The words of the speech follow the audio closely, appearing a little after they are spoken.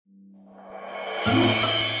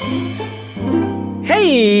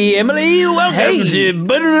Hey, Emily, welcome Hey. to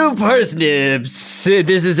Buttermilk Parsnips.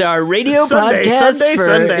 This is our radio Sunday, podcast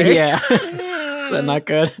Sunday. Yeah. Is that not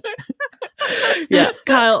good? Yeah,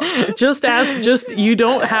 Kyle, you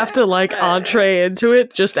don't have to entree into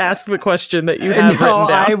it. Just ask the question that you have written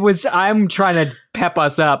down. I'm trying to pep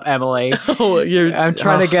us up, Emily. I'm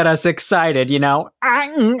trying to get us excited, you know.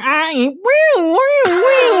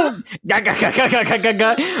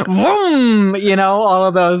 Vroom, you know, all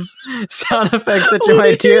of those sound effects that you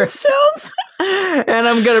might hear. Sounds. And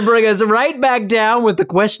I'm going to bring us right back down with the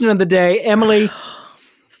question of the day. Emily,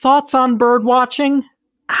 thoughts on bird watching?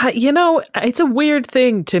 It's a weird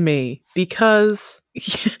thing to me because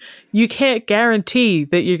you can't guarantee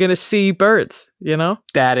that you're going to see birds, you know?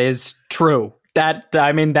 That is true. That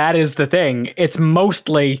is the thing. It's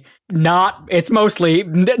mostly nothingness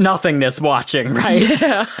watching, right?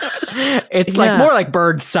 Yeah. It's more like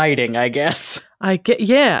bird sighting, I guess.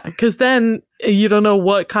 Because then you don't know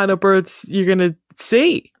what kind of birds you're going to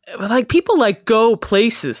see. Like, people go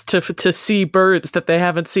places to see birds that they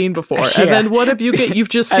haven't seen before. Yeah. And then what if you've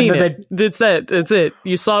just seen it? That's it.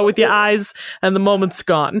 You saw it with your eyes and the moment's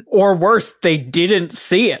gone. Or worse, they didn't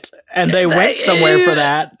see it and they went somewhere for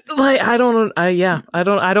that. I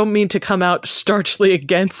don't mean to come out starchly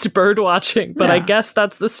against bird watching, but I guess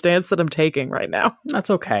that's the stance that I'm taking right now. That's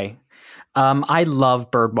okay. I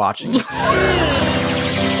love bird watching.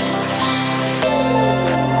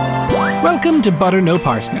 Welcome to Butter No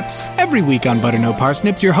Parsnips. Every week on Butter No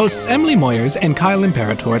Parsnips, your hosts Emily Moyers and Kyle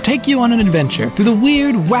Imperator take you on an adventure through the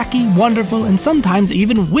weird, wacky, wonderful, and sometimes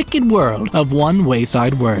even wicked world of one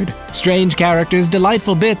wayside word. Strange characters,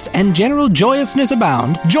 delightful bits, and general joyousness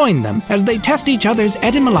abound. Join them as they test each other's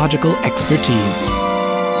etymological expertise.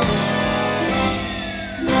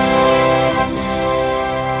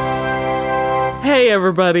 Hey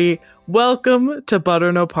everybody, welcome to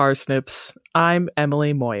Butter No Parsnips. I'm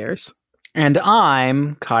Emily Moyers. And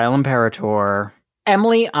I'm Kyle Imperator.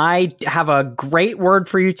 Emily, I have a great word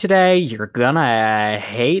for you today. You're gonna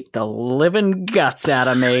hate the living guts out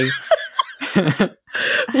of me.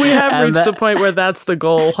 We have reached the point where that's the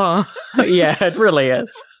goal, huh? Yeah, it really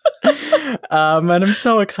is. And I'm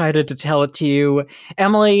so excited to tell it to you.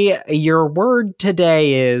 Emily, your word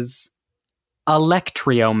today is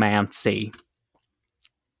Alectryomancy.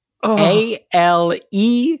 Oh.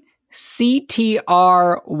 Alectryomancy.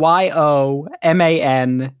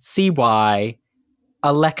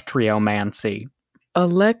 Alectryomancy.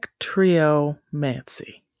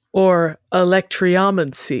 Alectryomancy. Or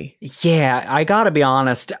Alectryomancy. Yeah, I gotta be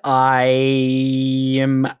honest, I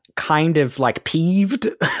am kind of peeved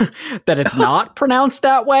that it's not pronounced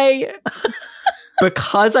that way.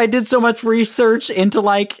 Because I did so much research into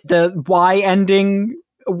the Y ending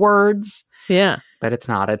words. Yeah. But it's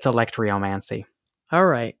not. It's Alectryomancy. All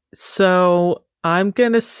right. So I'm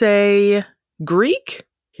going to say Greek?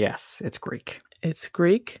 Yes, it's Greek. It's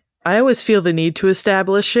Greek. I always feel the need to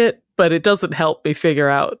establish it, but it doesn't help me figure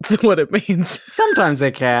out what it means. Sometimes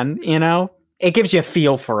it can, you know? It gives you a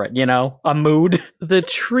feel for it, you know? A mood. The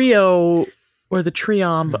trio or the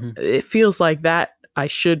triom, It feels like that I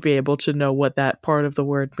should be able to know what that part of the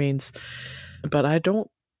word means, but I don't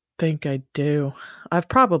think I do. I've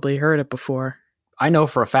probably heard it before. I know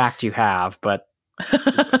for a fact you have, but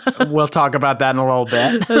we'll talk about that in a little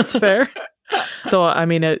bit. That's fair. So, I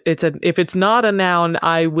mean, if it's not a noun,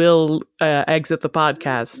 I will exit the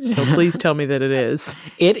podcast. So please tell me that it is.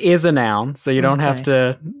 It is a noun, so you don't have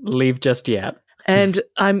to leave just yet. And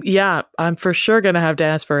I'm for sure going to have to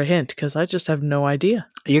ask for a hint because I just have no idea.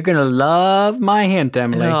 You're going to love my hint,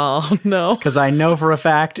 Emily. Oh, no. Because I know for a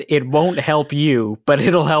fact it won't help you, but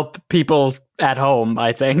it'll help people at home,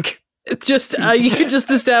 I think. Just you just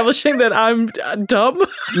establishing that I'm dumb?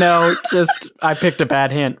 No, I picked a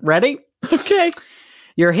bad hint. Ready? Okay.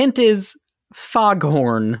 Your hint is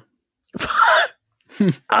foghorn.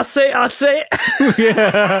 I say.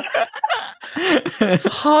 Yeah.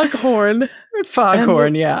 Foghorn.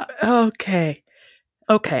 Foghorn, yeah. Okay.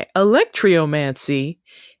 Alectryomancy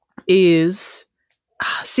is...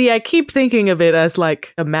 See, I keep thinking of it as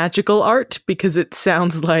a magical art because it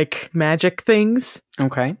sounds like magic things.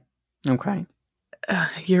 Okay.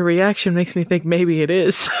 Your reaction makes me think maybe it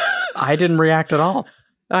is. I didn't react at all.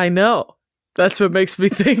 I know. That's what makes me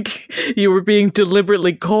think you were being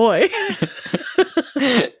deliberately coy.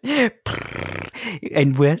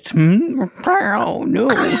 And what? Oh, no.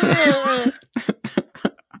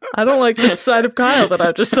 I don't like this side of Kyle that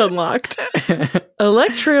I've just unlocked.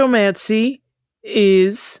 Alectryomancy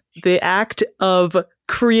is the act of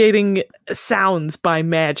creating sounds by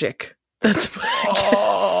magic. That's my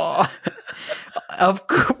guess.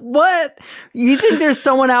 What? You think there's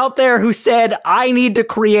someone out there who said, I need to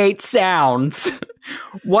create sounds?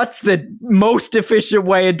 What's the most efficient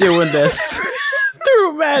way of doing this?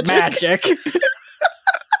 Through magic.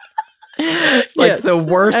 It's like the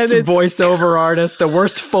worst voiceover artist, the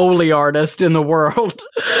worst Foley artist in the world.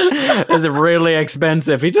 Is really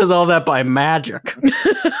expensive. He does all that by magic.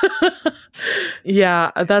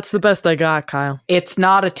 Yeah, that's the best I got, Kyle. It's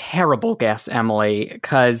not a terrible guess, Emily,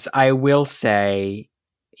 because I will say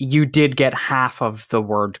you did get half of the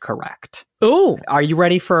word correct. Oh. Are you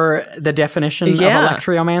ready for the definition of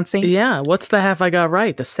electryomancy? Yeah. What's the half I got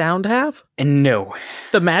right? The sound half? No.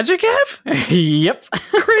 The magic half? Yep.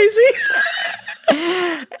 Crazy.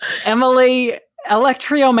 Emily,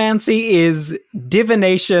 electryomancy is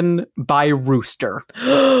divination by rooster.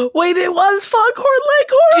 Wait, it was Foghorn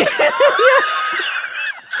Leghorn? Yes.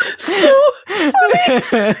 So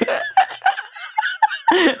funny.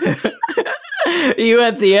 You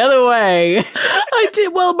went the other way. I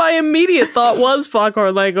did. Well, my immediate thought was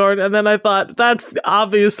Foghorn Leghorn, and then I thought, that's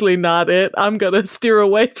obviously not it. I'm going to steer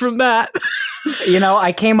away from that. You know,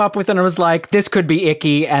 I came up with it and I was like, this could be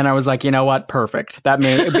icky. And I was like, you know what? Perfect. That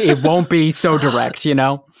means it won't be so direct, you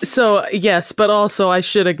know? So, yes, but also I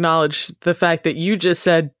should acknowledge the fact that you just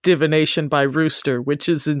said divination by rooster, which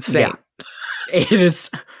is insane. Yeah. It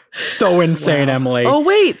is so insane, wow. Emily. Oh,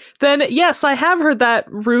 wait. Then, yes, I have heard that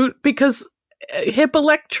root because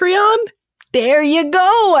Hippolectrion? There you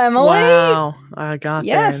go, Emily. Wow. I got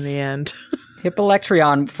there in the end.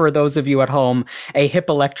 Hippolectrion, for those of you at home, a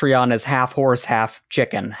Hippolectrion is half horse, half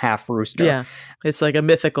chicken, half rooster. Yeah, it's like a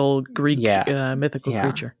mythical Greek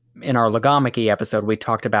creature. In our Logomachy episode, we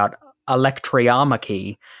talked about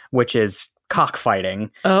Alectryomancy, which is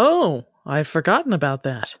cockfighting. Oh, I've forgotten about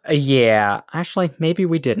that. Yeah, actually, maybe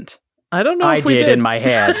we didn't. I don't know if we did. In my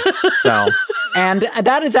head, so... And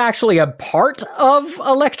that is actually a part of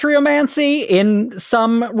electryomancy in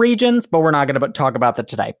some regions, but we're not going to talk about that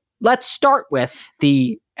today. Let's start with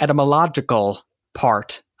the etymological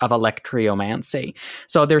part of electryomancy.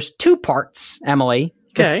 So there's two parts, Emily.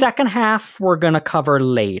 The second half we're going to cover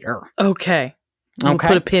later. Okay. We'll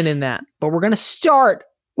put a pin in that. But we're going to start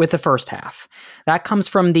with the first half. That comes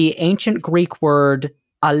from the ancient Greek word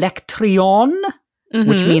alectryon,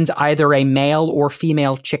 which means either a male or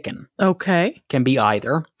female chicken. Okay. Can be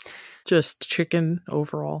either. Just chicken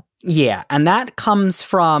overall. Yeah, and that comes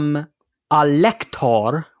from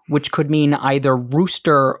alector, which could mean either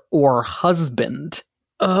rooster or husband.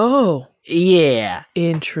 Oh. Yeah.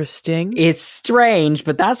 Interesting. It's strange,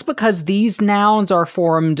 but that's because these nouns are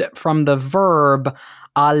formed from the verb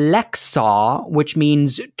alexa, which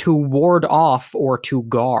means to ward off or to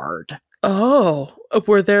guard. Oh,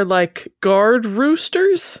 were there like guard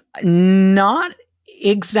roosters? Not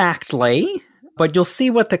exactly, but you'll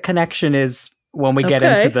see what the connection is when we get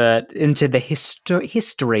into the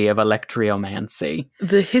history of electryomancy.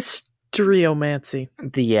 The histriomancy.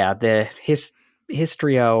 The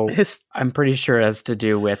histrio. I'm pretty sure it has to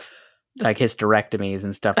do with like hysterectomies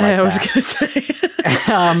and stuff like that. I was going to say.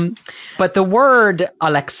 But the word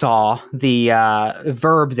alexa, the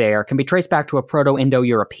verb there, can be traced back to a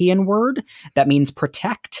Proto-Indo-European word that means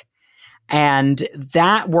protect. And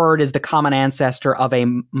that word is the common ancestor of a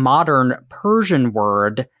modern Persian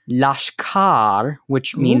word, lashkar,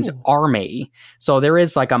 which means army. So there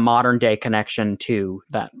is like a modern day connection to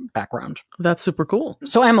that background. That's super cool.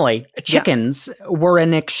 So Emily, chickens were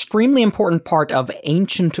an extremely important part of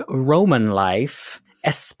ancient Roman life,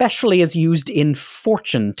 especially as used in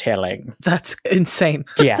fortune telling. That's insane.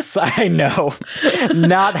 Yes, I know.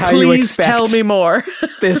 Not how you expect. Please tell me more.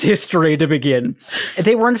 This history to begin.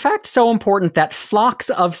 They were in fact so important that flocks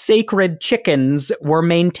of sacred chickens were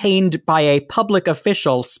maintained by a public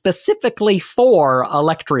official specifically for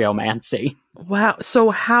electryomancy. Wow. So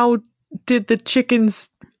how did the chickens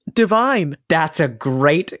divine? That's a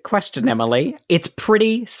great question, Emily. It's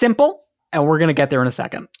pretty simple, and we're going to get there in a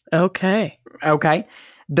second. Okay.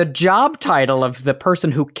 The job title of the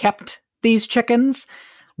person who kept these chickens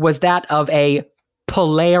was that of a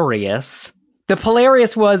Polarius. The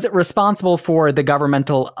Polarius was responsible for the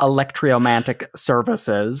governmental electryomantic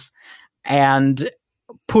services, and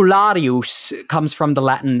Pularius comes from the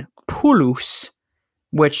Latin pulus,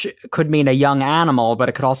 which could mean a young animal, but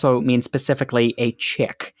it could also mean specifically a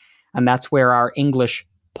chick. And that's where our English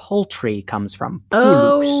poultry comes from.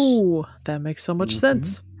 Pulus. Oh, that makes so much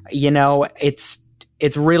sense. You know, it's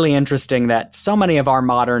really interesting that so many of our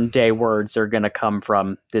modern day words are going to come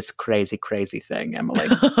from this crazy, crazy thing, Emily.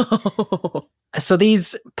 So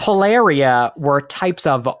these polaria were types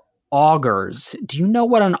of augurs. Do you know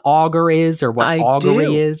what an augur is or what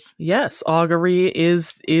augury is? Yes, augury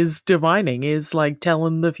is divining, is like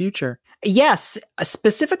telling the future. Yes,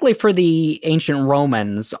 specifically for the ancient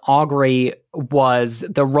Romans, augury was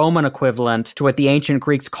the Roman equivalent to what the ancient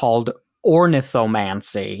Greeks called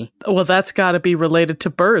ornithomancy. Well, that's got to be related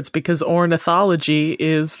to birds because ornithology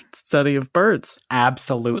is study of birds.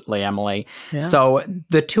 Absolutely, Emily. Yeah. So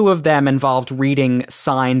the two of them involved reading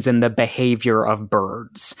signs in the behavior of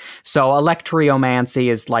birds. So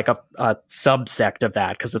Alectryomancy is like a subsect of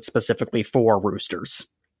that because it's specifically for roosters.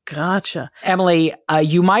 Gotcha. Emily,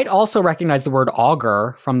 you might also recognize the word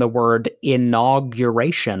augur from the word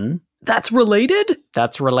inauguration. That's related?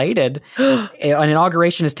 That's related. An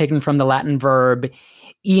inauguration is taken from the Latin verb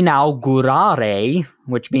inaugurare,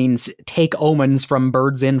 which means take omens from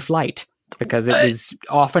birds in flight, because it was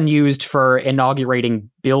often used for inaugurating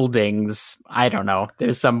buildings. I don't know.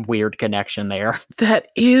 There's some weird connection there. That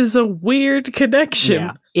is a weird connection.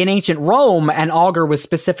 Yeah. In ancient Rome, an augur was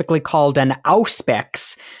specifically called an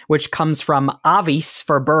auspex, which comes from avis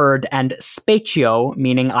for bird and spatio,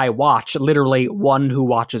 meaning I watch, literally one who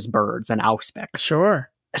watches birds, an auspex. Sure.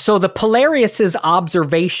 So the Polarius's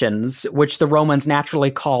observations, which the Romans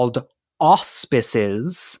naturally called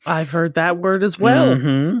auspices. I've heard that word as well.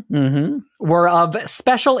 Were of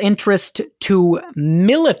special interest to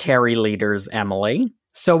military leaders, Emily.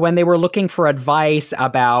 So when they were looking for advice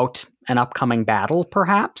about an upcoming battle,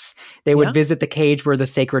 perhaps, they would visit the cage where the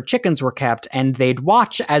sacred chickens were kept, and they'd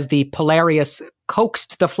watch as the Polarius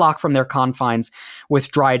coaxed the flock from their confines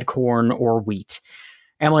with dried corn or wheat.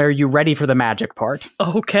 Emily, are you ready for the magic part?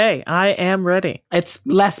 Okay, I am ready. It's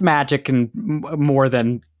less magic and more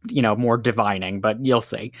than, more divining, but you'll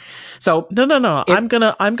see. So No. I'm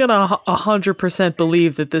gonna 100%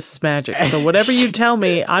 believe that this is magic. So whatever you tell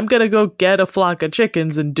me, I'm gonna go get a flock of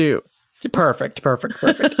chickens and do. Perfect.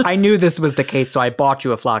 I knew this was the case, so I bought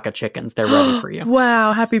you a flock of chickens. They're ready for you.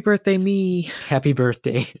 Wow, happy birthday, me. Happy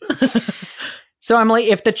birthday. So, Emily,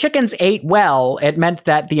 if the chickens ate well, it meant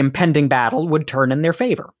that the impending battle would turn in their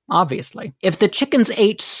favor, obviously. If the chickens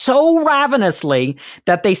ate so ravenously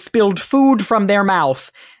that they spilled food from their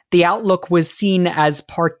mouth, the outlook was seen as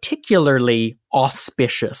particularly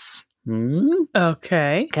auspicious.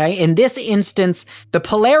 Okay. In this instance, the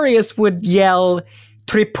Polarius would yell,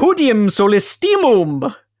 "Tripudium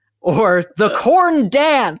solistimum," or "the corn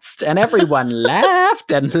danced," and everyone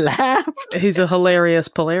laughed and laughed. He's a hilarious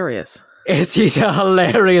Polarius. He's a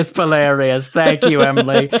hilarious Polarius. Thank you,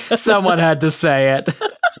 Emily. Someone had to say it.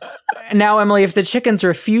 Now, Emily, if the chickens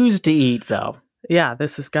refused to eat, though. Yeah,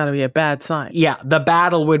 this has got to be a bad sign. Yeah, the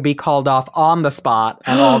battle would be called off on the spot,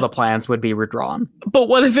 and all the plans would be withdrawn. But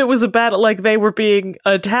what if it was a battle, like they were being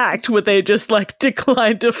attacked? Would they just,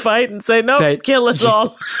 decline to fight and say, no, kill us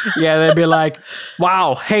all? Yeah, they'd be like,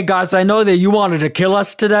 wow, hey guys, I know that you wanted to kill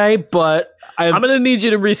us today, but I'm going to need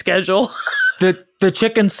you to reschedule. The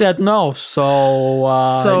chicken said no, so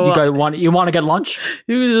you guys want to get lunch?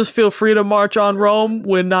 You can just feel free to march on Rome.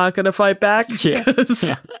 We're not going to fight back. Yeah.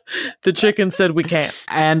 The chicken said we can't.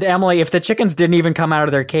 And Emily, if the chickens didn't even come out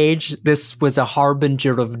of their cage, this was a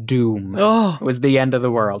harbinger of doom. Oh, it was the end of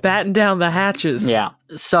the world. Batten down the hatches. Yeah.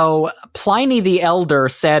 So Pliny the Elder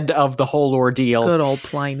said of the whole ordeal. Good old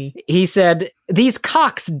Pliny. He said, "These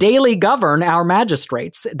cocks daily govern our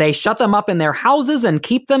magistrates. They shut them up in their houses and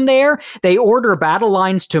keep them there. They order battle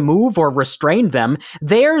lines to move or restrain them.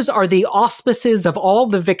 Theirs are the auspices of all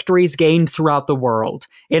the victories gained throughout the world.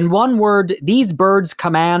 In one word, these birds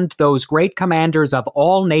command those great commanders of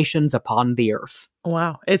all nations upon the earth."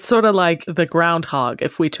 Wow. It's sort of like the groundhog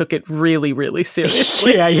if we took it really, really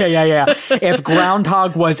seriously. Yeah. If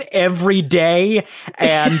groundhog was every day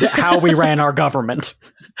and how we ran our government.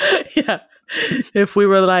 Yeah. If we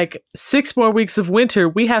were 6 more weeks of winter,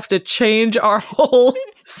 we have to change our whole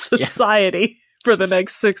society for the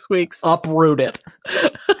next 6 weeks. Uproot it.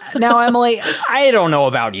 Now, Emily, I don't know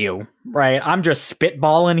about you, right? I'm just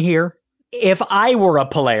spitballing here. If I were a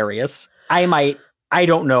Polarius, I might, I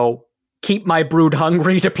don't know, keep my brood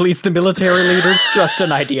hungry to please the military leaders. Just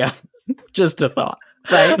an idea. Just a thought,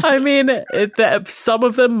 right? I mean, some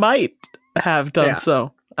of them might have done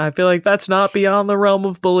so. I feel like that's not beyond the realm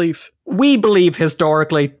of belief. We believe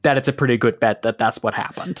historically that it's a pretty good bet that that's what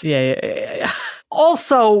happened. Yeah.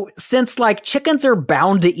 Also, since chickens are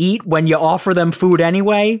bound to eat when you offer them food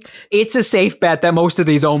anyway, it's a safe bet that most of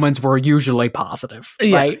these omens were usually positive,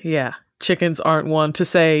 right? Yeah. Chickens aren't one to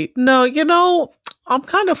say, no, I'm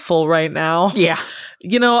kind of full right now. Yeah.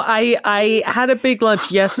 I had a big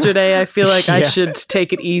lunch yesterday. I feel like I should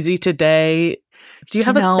take it easy today. Do you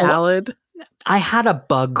have a salad? I had a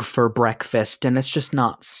bug for breakfast, and it's just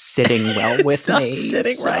not sitting well with me.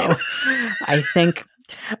 Sitting right. I think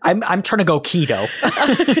I'm trying to go keto.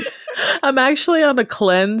 I'm actually on a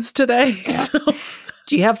cleanse today. Yeah. So.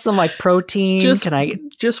 Do you have some like protein?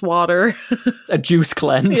 Just water? A juice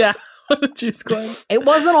cleanse? Yeah, a juice cleanse. It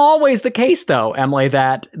wasn't always the case, though, Emily,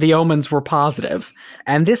 that the omens were positive.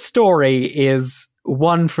 And this story is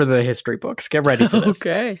one for the history books. Get ready for this.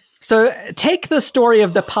 Okay. So take the story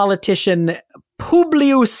of the politician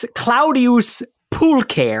Publius Claudius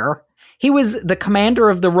Pulcher. He was the commander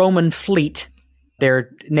of the Roman fleet,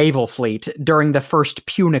 their naval fleet, during the First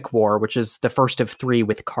Punic War, which is the first of 3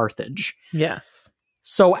 with Carthage. Yes.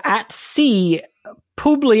 So at sea,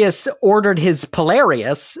 Publius ordered his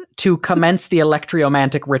Polarius to commence the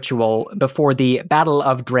electryomantic ritual before the Battle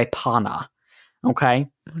of Drepana. Okay?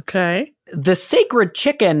 Okay. The sacred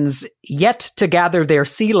chickens, yet to gather their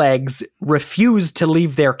sea legs, refused to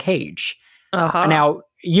leave their cage. Uh-huh. Now,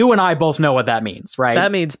 you and I both know what that means, right?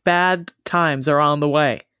 That means bad times are on the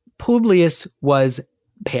way. Publius was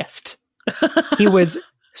pissed. He was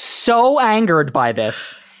so angered by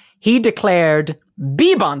this, he declared,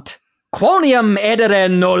 Bibunt, quoniam edere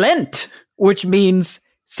nolent, which means,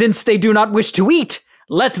 since they do not wish to eat,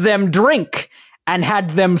 let them drink, and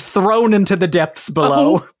had them thrown into the depths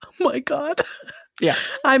below. Oh my God. Yeah.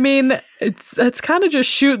 I mean, it's kind of just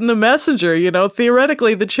shooting the messenger, you know?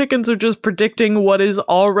 Theoretically, the chickens are just predicting what is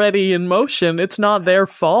already in motion. It's not their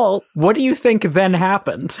fault. What do you think then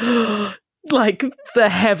happened? Like, the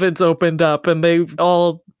heavens opened up and they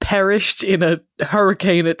all perished in a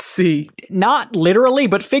hurricane at sea. Not literally,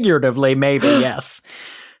 but figuratively, maybe, yes.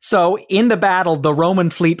 So, in the battle, the Roman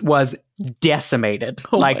fleet was decimated,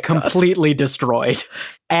 completely destroyed.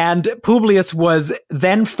 And Publius was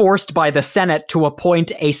then forced by the Senate to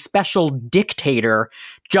appoint a special dictator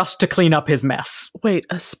just to clean up his mess. Wait,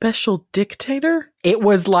 a special dictator? It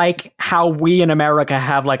was like how we in America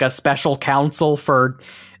have like a special counsel for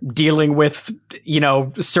dealing with,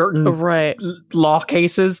 certain law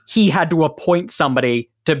cases. He had to appoint somebody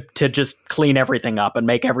to just clean everything up and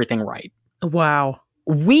make everything right. Wow.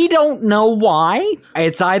 We don't know why.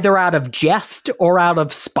 It's either out of jest or out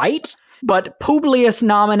of spite, but Publius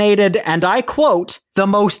nominated, and I quote, the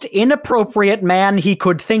most inappropriate man he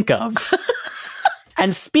could think of.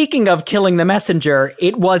 And speaking of killing the messenger,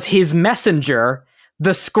 it was his messenger,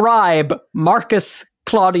 the scribe Marcus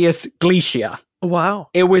Claudius Glycia. Wow.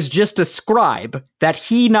 It was just a scribe that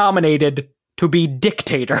he nominated to be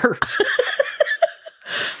dictator.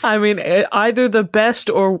 I mean, either the best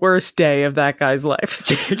or worst day of that guy's life.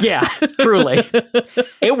 Yeah, truly.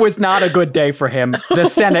 It was not a good day for him. The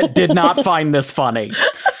Senate did not find this funny.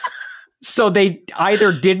 So they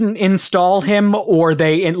either didn't install him or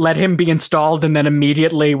they let him be installed and then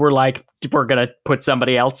immediately were like, we're going to put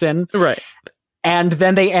somebody else in. Right. And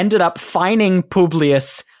then they ended up fining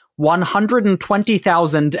Publius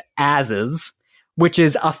 120,000 asses, which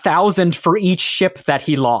is 1,000 for each ship that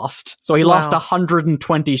he lost. So he lost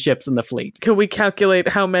 120 ships in the fleet. Can we calculate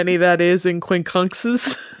how many that is in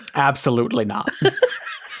quincunxes? Absolutely not.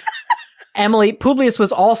 Emily, Publius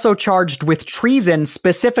was also charged with treason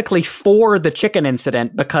specifically for the chicken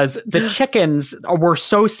incident because the chickens were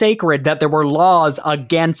so sacred that there were laws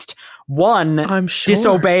against, 1,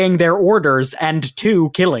 disobeying their orders, and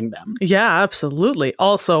 2, killing them. Yeah, absolutely.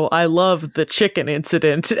 Also, I love the chicken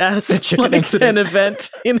incident as an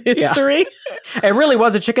event in history. Yeah. It really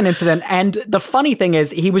was a chicken incident. And the funny thing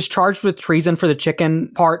is, he was charged with treason for the chicken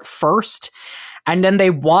part first. And then they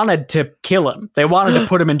wanted to kill him. They wanted to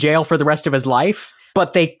put him in jail for the rest of his life,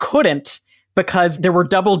 but they couldn't because there were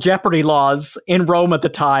double jeopardy laws in Rome at the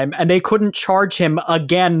time, and they couldn't charge him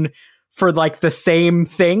again for like the same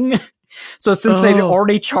thing. So since they'd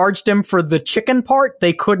already charged him for the chicken part,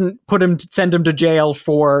 they couldn't send him to jail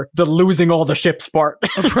for the losing all the ships part.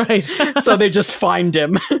 Right. So they just fined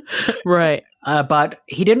him. Right. But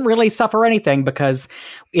he didn't really suffer anything because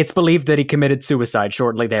it's believed that he committed suicide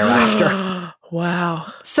shortly thereafter.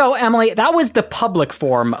 Wow. So, Emily, that was the public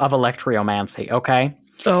form of electryomancy, okay?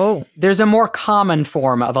 Oh. There's a more common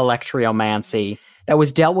form of electryomancy that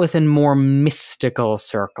was dealt with in more mystical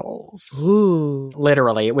circles. Ooh.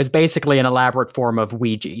 Literally. It was basically an elaborate form of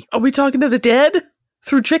Ouija. Are we talking to the dead?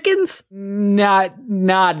 Through chickens? Not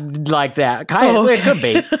like that. It could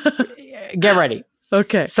be. Get ready.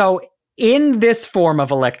 Okay. So, in this form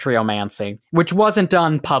of electryomancy, which wasn't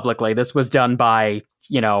done publicly, this was done by,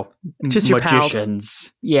 Just your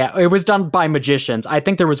magicians. Yeah, it was done by magicians. I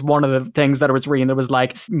think there was one of the things that I was reading that was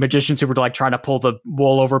like magicians who were like trying to pull the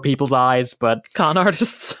wool over people's eyes, but con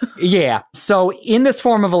artists. Yeah. So in this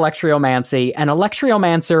form of electryomancy, an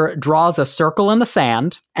electryomancer draws a circle in the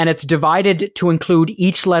sand, and it's divided to include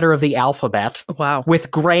each letter of the alphabet. Wow.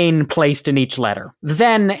 With grain placed in each letter.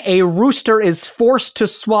 Then a rooster is forced to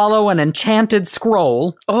swallow an enchanted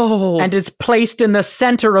scroll. Oh. And is placed in the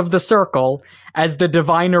center of the circle as the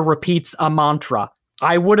diviner repeats a mantra.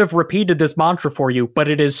 I would have repeated this mantra for you, but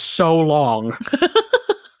it is so long.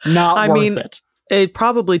 Not worth it. It's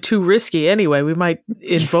probably too risky anyway. We might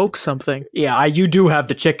invoke something. Yeah, you do have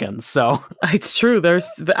the chickens, so. It's true.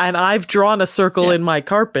 And I've drawn a circle in my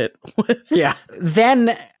carpet. Yeah.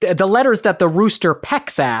 Then the letters that the rooster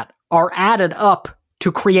pecks at are added up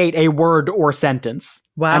to create a word or sentence.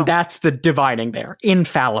 Wow. And that's the dividing there.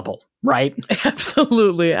 Infallible, right?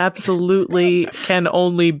 Absolutely. Absolutely can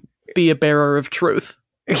only be a bearer of truth.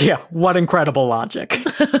 Yeah, what incredible logic.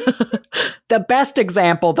 The best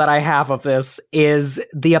example that I have of this is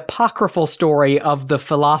the apocryphal story of the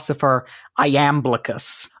philosopher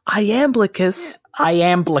Iamblichus. Iamblichus?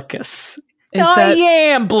 Iamblichus.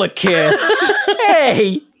 Iamblichus!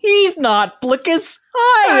 Hey, he's not Blickus.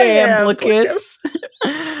 Iamblichus.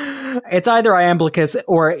 It's either Iamblichus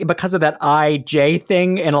or because of that IJ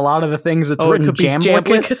thing in a lot of the things it's written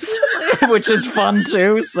Jamblicus, which is fun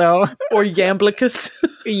too, so. Or Yamblicus.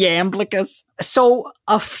 Yamblicus. So,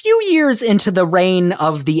 a few years into the reign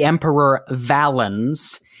of the Emperor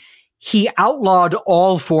Valens, he outlawed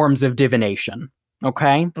all forms of divination.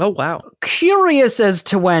 Okay? Oh, wow. Curious as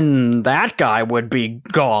to when that guy would be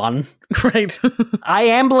gone. Right.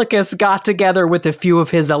 Iamblichus got together with a few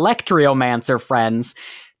of his electryomancer friends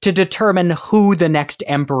to determine who the next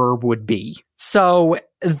emperor would be. So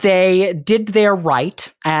they did their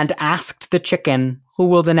rite and asked the chicken, who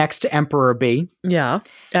will the next emperor be? Yeah.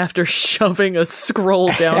 After shoving a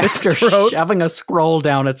scroll down its throat. After shoving a scroll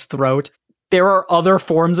down its throat. There are other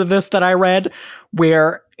forms of this that I read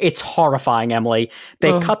where it's horrifying, Emily.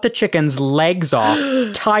 They cut the chicken's legs off,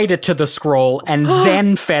 tied it to the scroll, and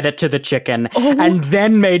then fed it to the chicken, and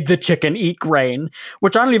then made the chicken eat grain,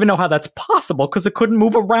 which I don't even know how that's possible because it couldn't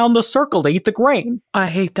move around the circle to eat the grain. I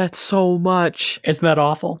hate that so much. Isn't that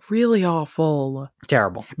awful? Really awful.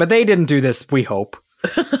 Terrible. But they didn't do this, we hope.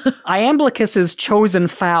 Iamblichus's chosen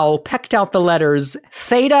fowl pecked out the letters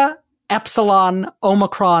theta, epsilon,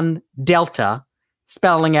 omicron, delta,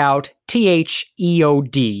 spelling out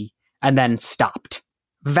THEOD, and then stopped.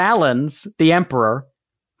 Valens, the emperor,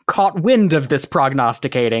 caught wind of this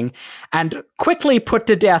prognosticating and quickly put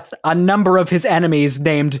to death a number of his enemies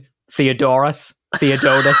named Theodorus,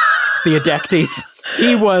 Theodotus, Theodectes.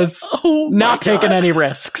 He was not taking any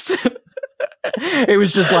risks. It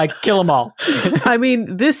was just like, kill them all. I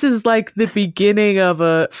mean, this is like the beginning of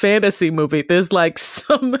a fantasy movie. There's like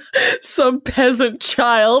some peasant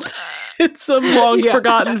child in some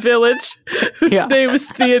long-forgotten village whose name is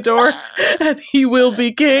Theodore, and he will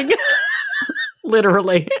be king.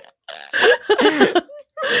 Literally.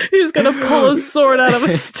 He's gonna pull a sword out of a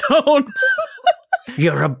stone.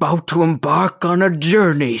 You're about to embark on a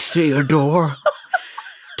journey, Theodore.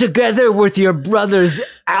 Together with your brothers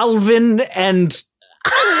Alvin and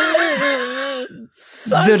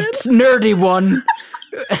the nerdy one.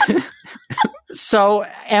 So,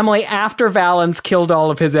 Emily, after Valens killed all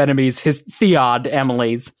of his enemies, his Theod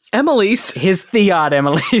Emily's. Emily's? His Theod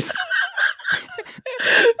Emily's.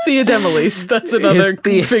 Theodemilys. That's another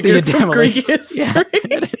figure from Greek history. Yeah,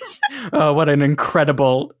 it is. Oh, what an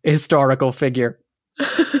incredible historical figure.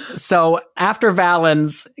 So, after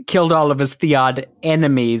Valens killed all of his Theod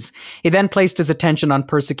enemies, he then placed his attention on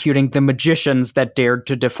persecuting the magicians that dared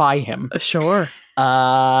to defy him. Sure.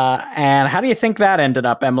 And how do you think that ended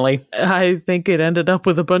up, Emily? I think it ended up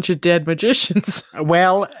with a bunch of dead magicians.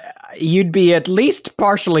 Well, you'd be at least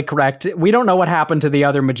partially correct. We don't know what happened to the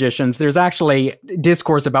other magicians. There's actually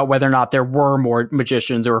discourse about whether or not there were more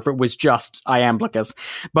magicians or if it was just Iamblichus.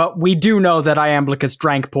 But we do know that Iamblichus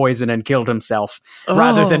drank poison and killed himself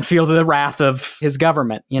rather than feel the wrath of his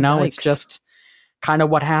government. You know, It's just kind of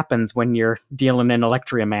what happens when you're dealing in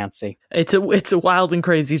electryomancy. It's a wild and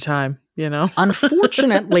crazy time, you know?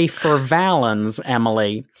 Unfortunately for Valens,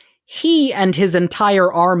 Emily, he and his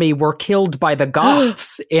entire army were killed by the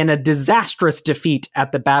Goths in a disastrous defeat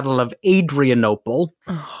at the Battle of Adrianople.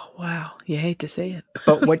 Oh, wow. You hate to see it.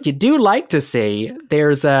 But what you do like to see,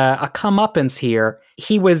 there's a comeuppance here.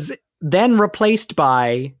 He was then replaced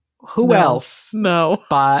by who else? No.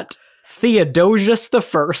 But Theodosius the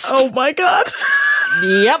First. Oh my God.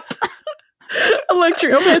 Yep.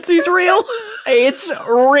 Electryomancy's real. It's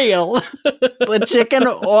real. The chicken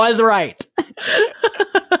was right.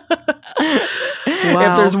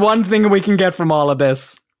 If there's one thing we can get from all of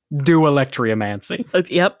this, do electryomancy.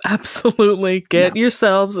 Yep, absolutely. Get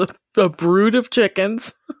yourselves a brood of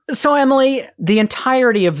chickens. So, Emily, the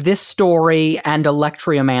entirety of this story and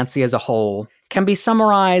electryomancy as a whole can be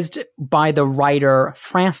summarized by the writer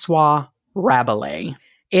Francois Rabelais.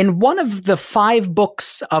 In one of the 5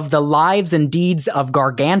 books of the lives and deeds of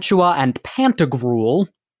Gargantua and Pantagruel.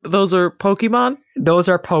 Those are Pokemon? Those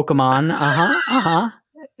are Pokemon.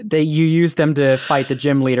 You use them to fight the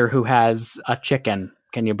gym leader who has a chicken.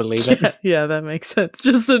 Can you believe it? Yeah, that makes sense.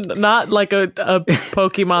 Just not like a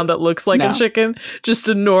Pokemon that looks like a chicken, just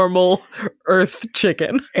a normal Earth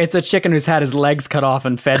chicken. It's a chicken who's had his legs cut off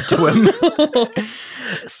and fed to him.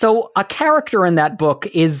 So a character in that book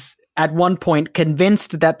is at one point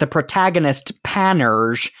convinced that the protagonist,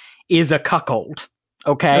 Panurge, is a cuckold.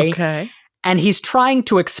 Okay. And he's trying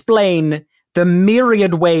to explain the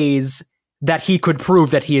myriad ways that he could prove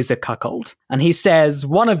that he is a cuckold. And he says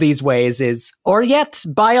one of these ways is, or yet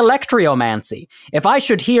by electryomancy, if I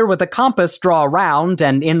should here with a compass draw round,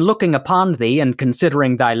 and in looking upon thee and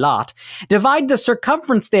considering thy lot, divide the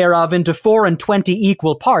circumference thereof into 24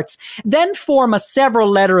 equal parts, then form a several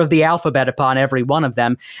letter of the alphabet upon every one of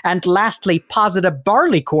them, and lastly posit a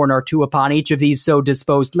barley corn or two upon each of these so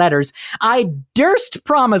disposed letters, I durst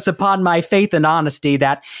promise upon my faith and honesty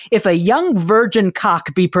that if a young virgin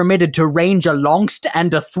cock be permitted to range alongst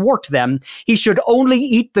and athwart them, he should only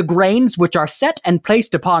eat the grains which are set and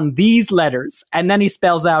placed upon these letters. And then he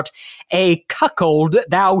spells out, a cuckold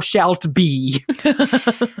thou shalt be.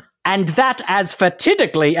 And that as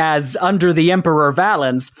fatidically as, under the Emperor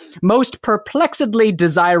Valens, most perplexedly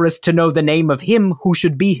desirous to know the name of him who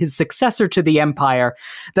should be his successor to the empire,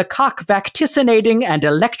 the cock vaticinating and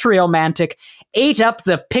electryomantic ate up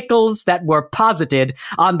the pickles that were posited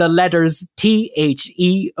on the letters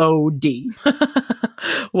THEOD.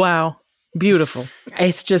 Wow. Beautiful.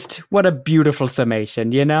 It's just, what a beautiful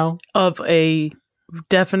summation, you know? Of a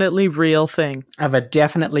definitely real thing. Of a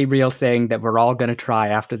definitely real thing that we're all going to try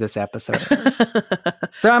after this episode.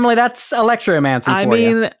 So, Emily, that's electryomancy for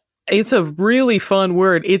you. It's a really fun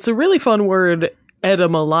word. It's a really fun word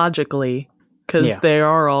etymologically, because they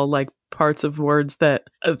are all like parts of words that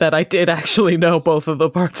I did actually know both of the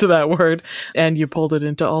parts of that word, and you pulled it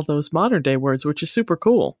into all those modern day words, which is super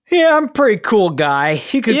cool. Yeah, I'm a pretty cool guy.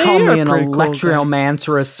 You could call me an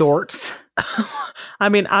electryomancer of sorts. I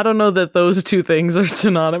mean, I don't know that those two things are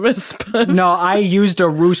synonymous, but... No, I used a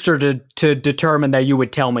rooster to determine that you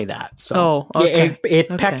would tell me that. So it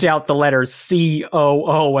pecked out the letters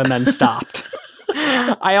COO and then stopped.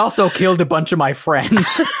 I also killed a bunch of my friends.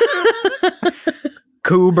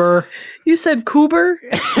 Cooper. You said Cooper?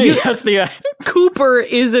 Yes, Cooper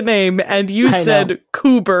is a name, and you said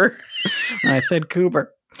Cooper. I said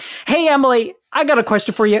Cooper. Hey, Emily, I got a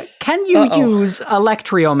question for you. Can you use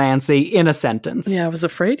electryomancy in a sentence? Yeah, I was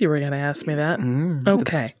afraid you were going to ask me that.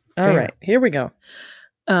 Okay. All right. Here we go.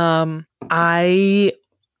 I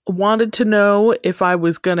wanted to know if I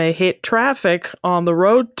was going to hit traffic on the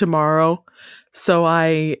road tomorrow, so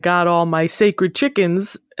I got all my sacred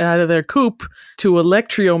chickens out of their coop to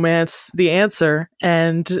electromance the answer,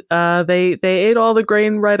 and they ate all the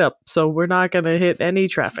grain right up, so we're not going to hit any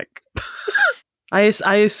traffic. I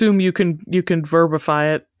assume you can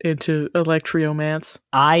verbify it into electryomance.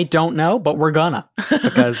 I don't know, but we're gonna,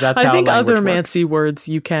 because that's how I think language other works. mancy words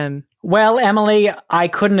you can. Well, Emily, I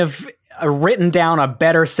couldn't have written down a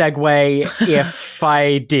better segue if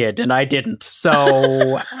I did, and I didn't.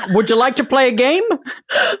 So, would you like to play a game?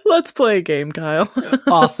 Let's play a game, Kyle.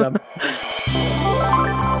 Awesome.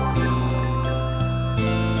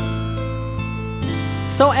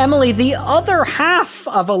 So, Emily, the other half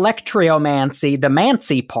of electryomancy, the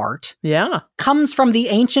mancy part, comes from the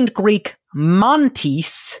ancient Greek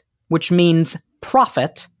montis, which means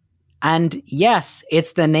prophet. And yes,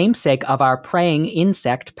 it's the namesake of our praying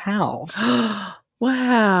insect pals.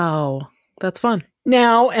 Wow. That's fun.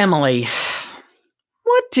 Now, Emily,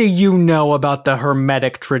 what do you know about the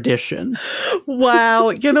Hermetic tradition? Wow.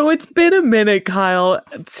 It's been a minute, Kyle,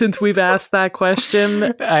 since we've asked that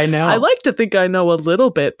question. I know. I like to think I know a little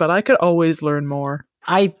bit, but I could always learn more.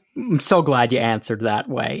 I'm so glad you answered that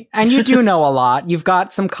way. And you do know a lot. You've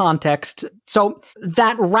got some context. So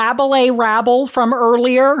that Rabelais rabble from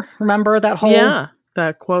earlier, remember that whole... Yeah,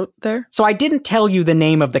 that quote there. So I didn't tell you the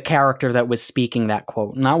name of the character that was speaking that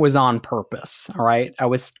quote, and that was on purpose, all right? I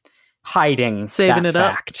was hiding Saving that it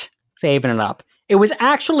fact. Saving it up. It was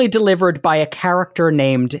actually delivered by a character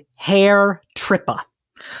named Herr Trippa.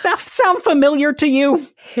 Does that sound familiar to you?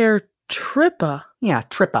 Herr Trippa. Yeah,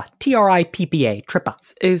 Trippa. Trippa. Trippa.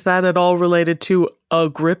 Is that at all related to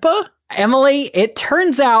Agrippa? Emily, it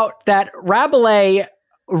turns out that Rabelais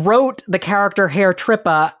wrote the character Herr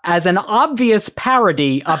Trippa as an obvious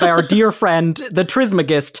parody of our dear friend, the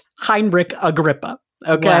Trismegist, Heinrich Agrippa.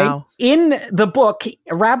 Okay? Wow. In the book,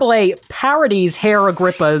 Rabelais parodies Herr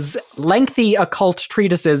Agrippa's lengthy occult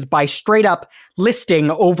treatises by straight up listing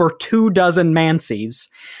over 24 mancies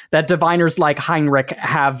that diviners like Heinrich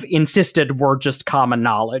have insisted were just common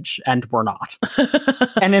knowledge, and were not.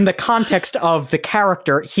 And in the context of the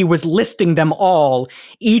character, he was listing them all,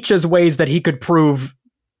 each as ways that he could prove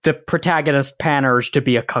the protagonist Panurge to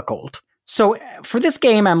be a cuckold. So for this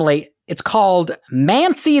game, Emily, it's called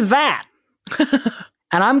Mancy That.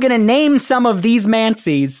 And I'm going to name some of these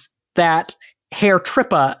mancies that Herr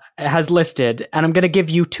Trippa has listed, and I'm going to give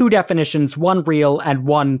you 2 definitions, one real and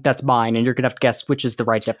one that's mine, and you're going to have to guess which is the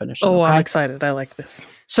right definition. Oh, okay? I'm excited. I like this.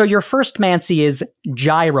 So your first mancy is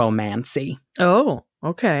gyromancy. Oh,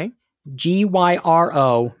 okay.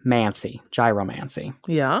 Gyro mancy. Gyromancy.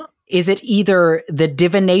 Yeah. Is it either the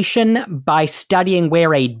divination by studying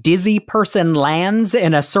where a dizzy person lands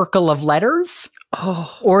in a circle of letters?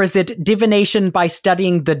 Oh. Or is it divination by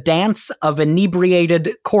studying the dance of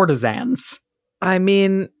inebriated courtesans? I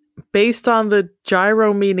mean, based on the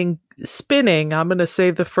gyro meaning spinning, I'm going to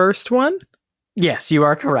say the first one. Yes, you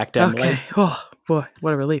are correct, Emily. Okay. Oh, boy,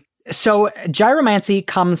 what a relief. So, gyromancy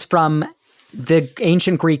comes from the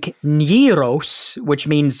ancient Greek gyros, which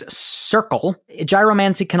means circle.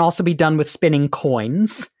 Gyromancy can also be done with spinning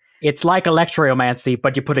coins. It's like electryomancy,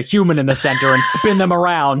 but you put a human in the center and spin them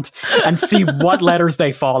around and see what letters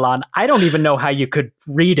they fall on. I don't even know how you could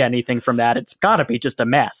read anything from that. It's gotta be just a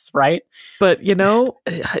mess, right? But, you know,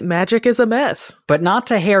 magic is a mess. But not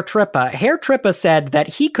to Herr Trippa. Herr Trippa said that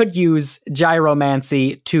he could use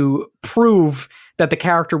gyromancy to prove that the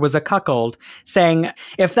character was a cuckold, saying,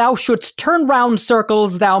 "If thou shouldst turn round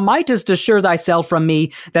circles, thou mightest assure thyself from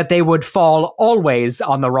me that they would fall always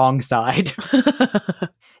on the wrong side."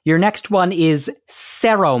 Your next one is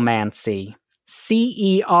ceromancy.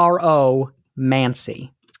 Cero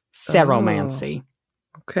mancy. Ceromancy.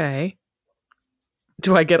 Oh, okay.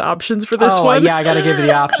 Do I get options for this one? Yeah, I gotta give you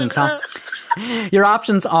the options, huh? Your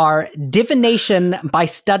options are divination by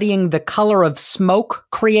studying the color of smoke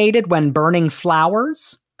created when burning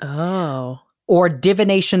flowers. Oh. Or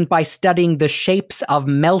divination by studying the shapes of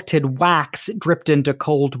melted wax dripped into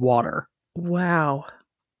cold water. Wow.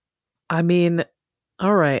 I mean,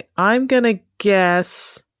 all right. I'm going to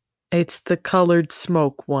guess it's the colored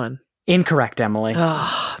smoke one. Incorrect, Emily.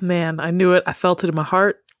 Oh, man. I knew it. I felt it in my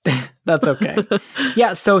heart. That's okay.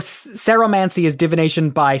 Yeah, so ceromancy is divination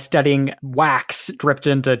by studying wax dripped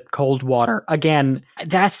into cold water. Again,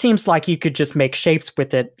 that seems like you could just make shapes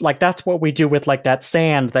with it. Like, that's what we do with, like, that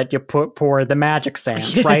sand that you pour the magic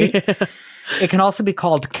sand, right? Yeah. It can also be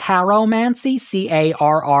called caromancy,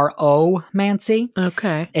 Carro-mancy.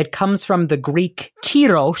 Okay. It comes from the Greek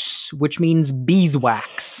kyros, which means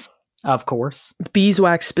beeswax, of course.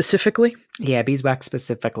 Beeswax specifically? Yeah, beeswax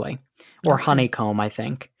specifically. Or honeycomb, I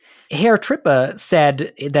think. Herr Trippa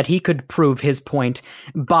said that he could prove his point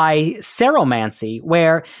by ceromancy,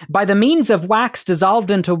 where, by the means of wax dissolved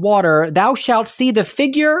into water, thou shalt see the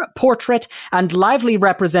figure, portrait, and lively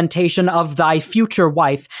representation of thy future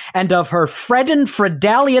wife, and of her fredden,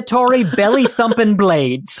 fredaliatory, belly-thumpin'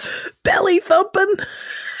 blades. Belly-thumpin'?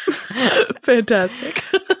 Fantastic.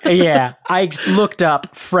 Yeah, I looked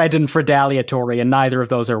up Fred and Fredaliatory, and neither of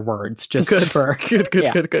those are words. Just good. For good.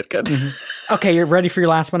 Mm-hmm. Okay, you're ready for your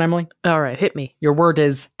last one, Emily? All right, hit me. Your word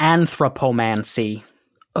is anthropomancy.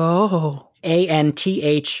 Oh.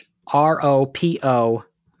 Anthropo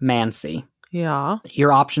mancy. Yeah.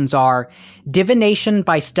 Your options are divination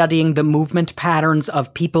by studying the movement patterns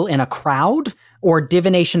of people in a crowd, or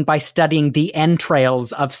divination by studying the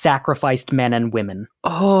entrails of sacrificed men and women.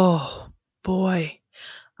 Oh, boy.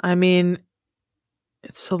 I mean,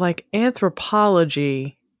 so like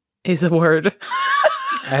anthropology is a word.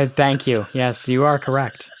 Thank you. Yes, you are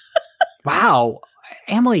correct. Wow.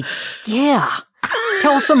 Emily, yeah.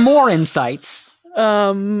 Tell us some more insights.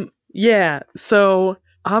 Yeah. So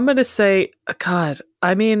I'm going to say, God,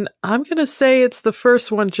 I mean, I'm going to say it's the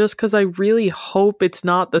first one just because I really hope it's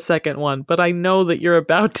not the second one, but I know that you're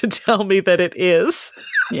about to tell me that it is.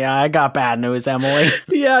 Yeah, I got bad news, Emily.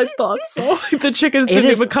 Yeah, I thought so. The chickens didn't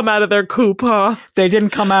even come out of their coop, huh? They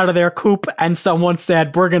didn't come out of their coop, and someone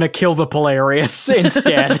said, we're going to kill the Polarius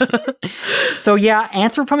instead. So yeah,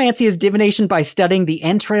 anthropomancy is divination by studying the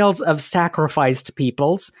entrails of sacrificed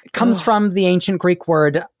peoples. It comes from the ancient Greek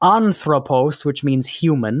word anthropos, which means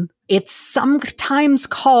human. It's sometimes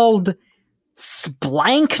called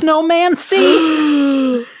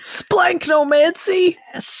Splanknomancy? Splanknomancy?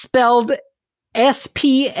 Spelled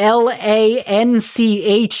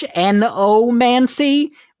Splankchno-mancy,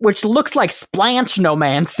 which looks like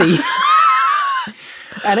splanchnomancy.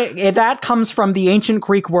 And that comes from the ancient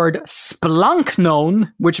Greek word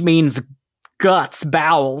splanknon, which means guts,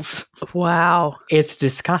 bowels. Wow. It's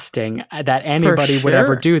disgusting that anybody would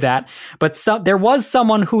ever do that. But there was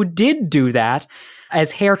someone who did do that.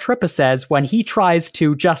 As Herr Trippa says, when he tries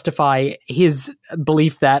to justify his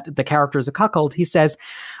belief that the character is a cuckold, he says,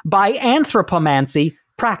 by anthropomancy,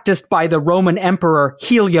 practiced by the Roman Emperor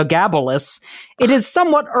Heliogabalus, it is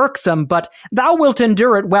somewhat irksome, but thou wilt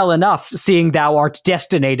endure it well enough, seeing thou art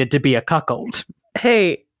destinated to be a cuckold.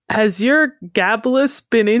 Hey, has your Gabalus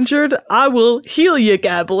been injured? I will heal you,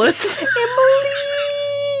 Gabalus. Emily!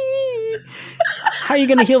 How are you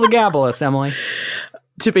going to heal the Gabalus, Emily?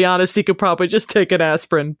 To be honest, he could probably just take an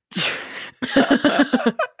aspirin.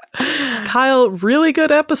 Kyle, really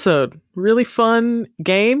good episode. Really fun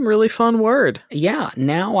game, really fun word. Yeah,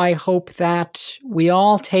 now I hope that we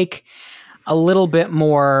all take a little bit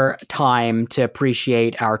more time to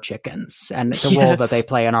appreciate our chickens and the role that they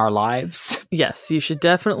play in our lives. Yes, you should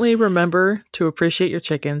definitely remember to appreciate your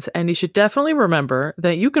chickens, and you should definitely remember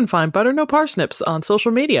that you can find Butter No Parsnips on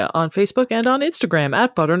social media, on Facebook and on Instagram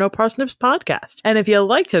at Butter No Parsnips Podcast. And if you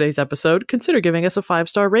like today's episode, consider giving us a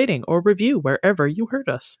 5-star rating or review wherever you heard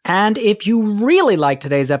us. And if you really like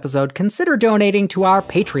today's episode, consider donating to our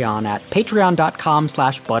Patreon at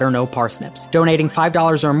patreon.com/butternoparsnips. Donating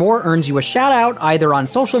 $5 or more earns you a shout out either on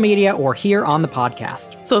social media or here on the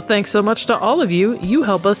podcast. So thanks so much to all of you. You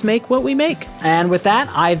help us make what we make. And with that,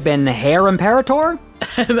 I've been Herr Imperator.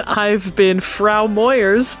 And I've been Frau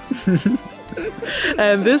Moyers.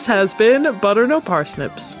 And this has been Butter No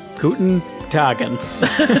Parsnips. Guten Tagen.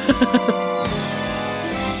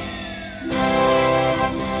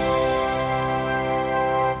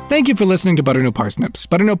 Thank you for listening to Butter No Parsnips.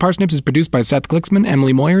 Butter No Parsnips is produced by Seth Glicksman,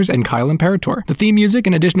 Emily Moyers, and Kyle Imperator. The theme music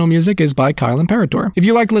and additional music is by Kyle Imperator. If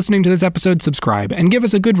you liked listening to this episode, subscribe and give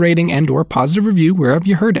us a good rating and or positive review wherever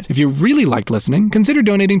you heard it. If you really liked listening, consider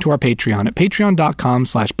donating to our Patreon at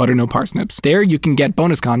patreon.com/butternoparsnips. There you can get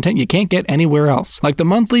bonus content you can't get anywhere else, like the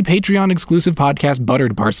monthly Patreon exclusive podcast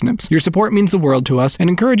Buttered Parsnips. Your support means the world to us and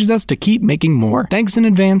encourages us to keep making more. Thanks in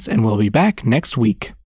advance, and we'll be back next week.